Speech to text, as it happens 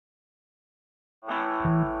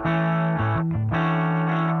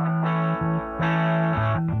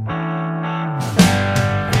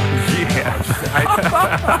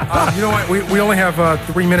You know what? We only have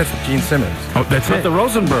 3 minutes with Gene Simmons. Oh, that's it? The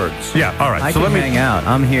Rosenbergs. Yeah, all right. I can hang out.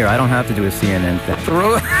 I'm here. I don't have to do a CNN thing.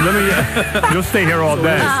 You'll stay here all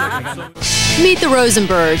day. Meet the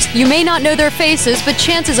Rosenbergs. You may not know their faces, but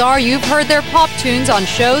chances are you've heard their pop tunes on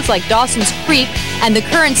shows like Dawson's Creek and the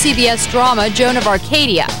current CBS drama Joan of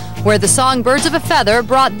Arcadia, where the song Birds of a Feather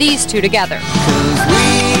brought these two together.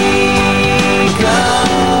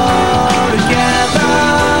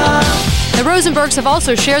 The Rosenbergs have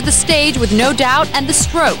also shared the stage with No Doubt and The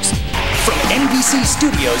Strokes. From NBC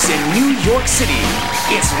Studios in New York City,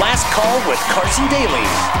 it's Last Call with Carson Daly.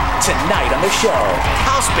 Tonight on the show,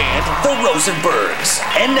 house band The Rosenbergs.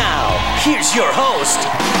 And now, here's your host,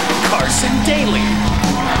 Carson Daly.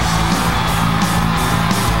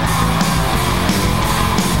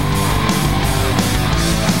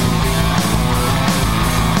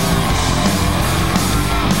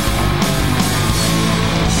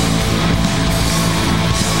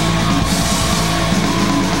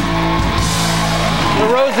 The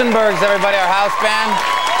Rosenbergs, everybody, our house band.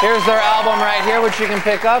 Here's their album right here, which you can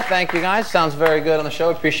pick up. Thank you, guys. Sounds very good on the show.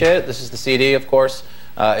 Appreciate it. This is the CD, of course.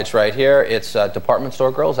 It's right here. It's Department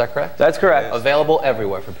Store Girl. Is that correct? That's correct. Available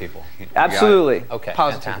everywhere for people. Absolutely. Okay,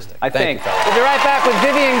 Positively. fantastic. I Thank think. you, fellas. We'll be right back with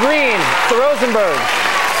Vivian Green, the Rosenbergs.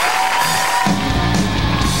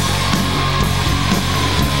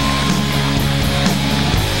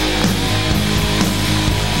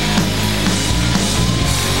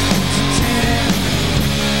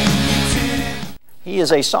 He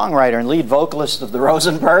is a songwriter and lead vocalist of the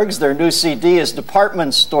Rosenbergs. Their new CD is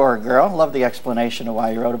Department Store Girl. Love the explanation of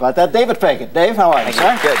why you wrote about that. David Fagen. Dave, how are you,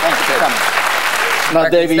 sir? Good. Thanks for coming. Now,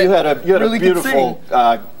 Davey, you had a beautiful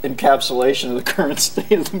encapsulation of the current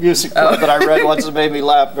state of the music world that I read once and made me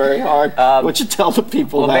laugh very hard. Would you tell the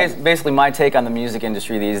people that? Basically, my take on the music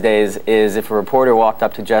industry these days is if a reporter walked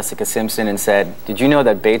up to Jessica Simpson and said, "Did you know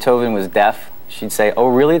that Beethoven was deaf?" She'd say, "Oh,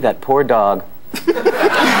 really? That poor dog."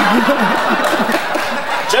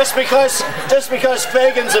 Just because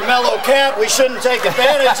Fagen's a mellow cat, we shouldn't take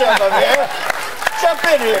advantage of him here. Jump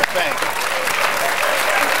in here, Fagen.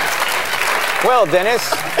 Well, Dennis.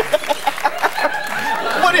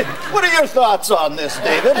 What are your thoughts on this,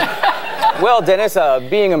 David? Well, Dennis,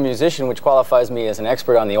 being a musician, which qualifies me as an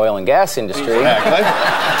expert on the oil and gas industry,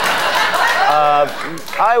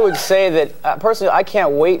 I would say that, personally, I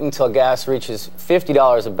can't wait until gas reaches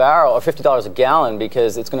 $50 a barrel or $50 a gallon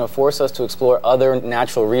because it's going to force us to explore other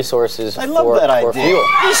natural resources I love that idea. Fuel.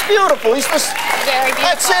 He's beautiful. He's just, very beautiful.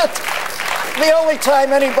 That's it. The only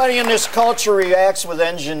time anybody in this culture reacts with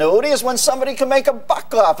ingenuity is when somebody can make a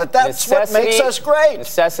buck off it. That's what makes us great.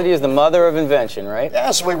 Necessity is the mother of invention, right?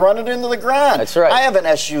 Yes, we run it into the ground. That's right. I have an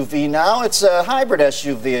SUV now. It's a hybrid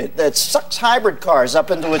SUV. It sucks hybrid cars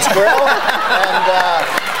up into its grill.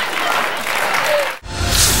 And,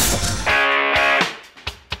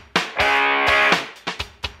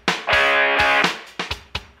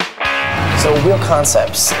 So Wheel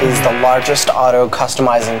Concepts is the largest auto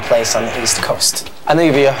customizing place on the East Coast. I know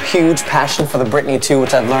you have a huge passion for the Brittany 2,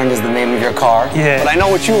 which I've learned is the name of your car. Yeah. But I know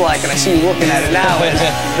what you like, and I see you looking at it now.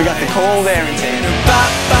 We got the cold air intake.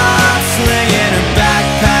 Slinging her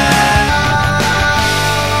backpack.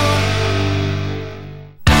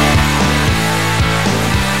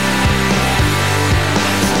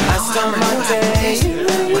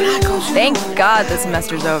 Thank God the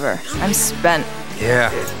semester's over. I'm spent. Yeah.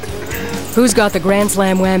 Who's got the Grand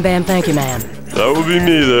Slam Wham Bam Thank You Man? That would be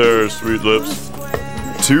me there, Sweet Lips.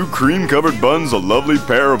 2 cream-covered buns, a lovely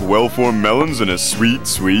pair of well-formed melons, and a sweet,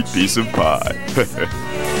 sweet piece of pie.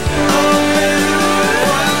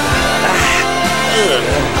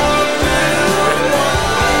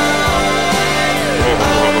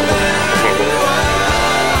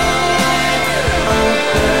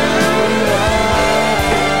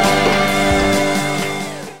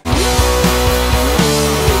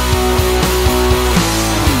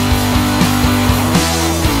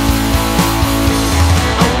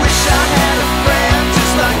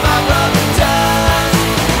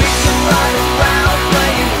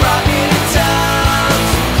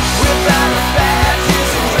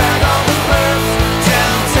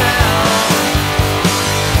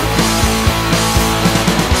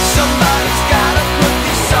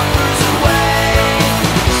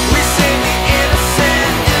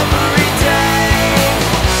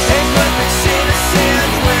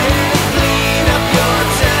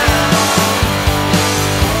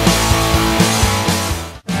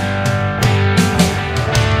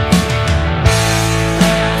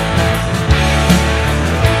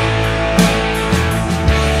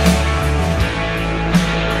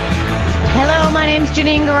 name's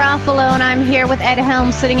Janine Garofalo, and I'm here with Ed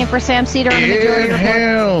Helms, sitting in for Sam Cedar on the Majority Report.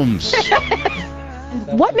 Helms.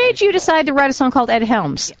 What made you decide to write a song called Ed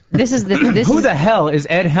Helms? Who the hell is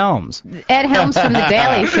Ed Helms? Ed Helms from The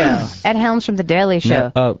Daily Show. Ed Helms from The Daily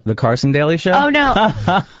Show. The Carson Daily Show? Oh, no.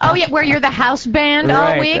 Oh, yeah, where you're the house band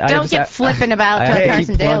all week? Don't get flippant about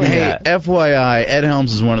Carson Daily. Hey, FYI, Ed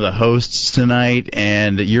Helms is one of the hosts tonight,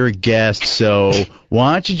 and you're a guest, so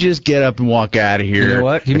why don't you just get up and walk out of here? You know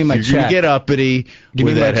what? Give me my check. You're going to get uppity. Give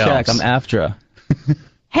me my Ed check. Helms. I'm AFTRA.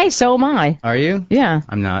 Hey, so am I. Are you? Yeah.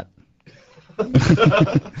 I'm not.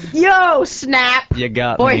 Yo, snap. You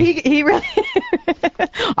got Boy, me. he really...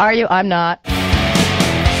 Are you? I'm not.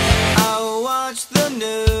 I watch the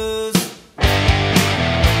news,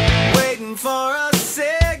 waiting for a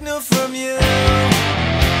signal from you.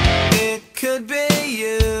 It could be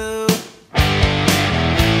you.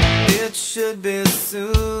 It should be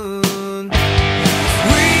soon. We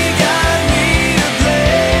got me to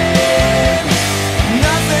blame.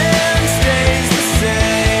 Nothing stays the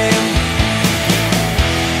same.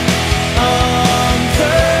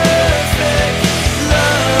 Perfect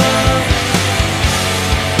love.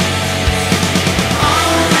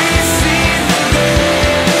 Only see the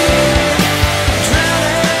good,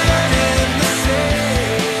 drowning in the sea.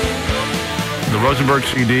 The Rosenberg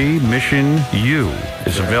CD, Mission You,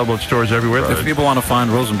 is available at stores everywhere. If people want to find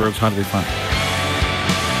Rosenbergs, how do they find it?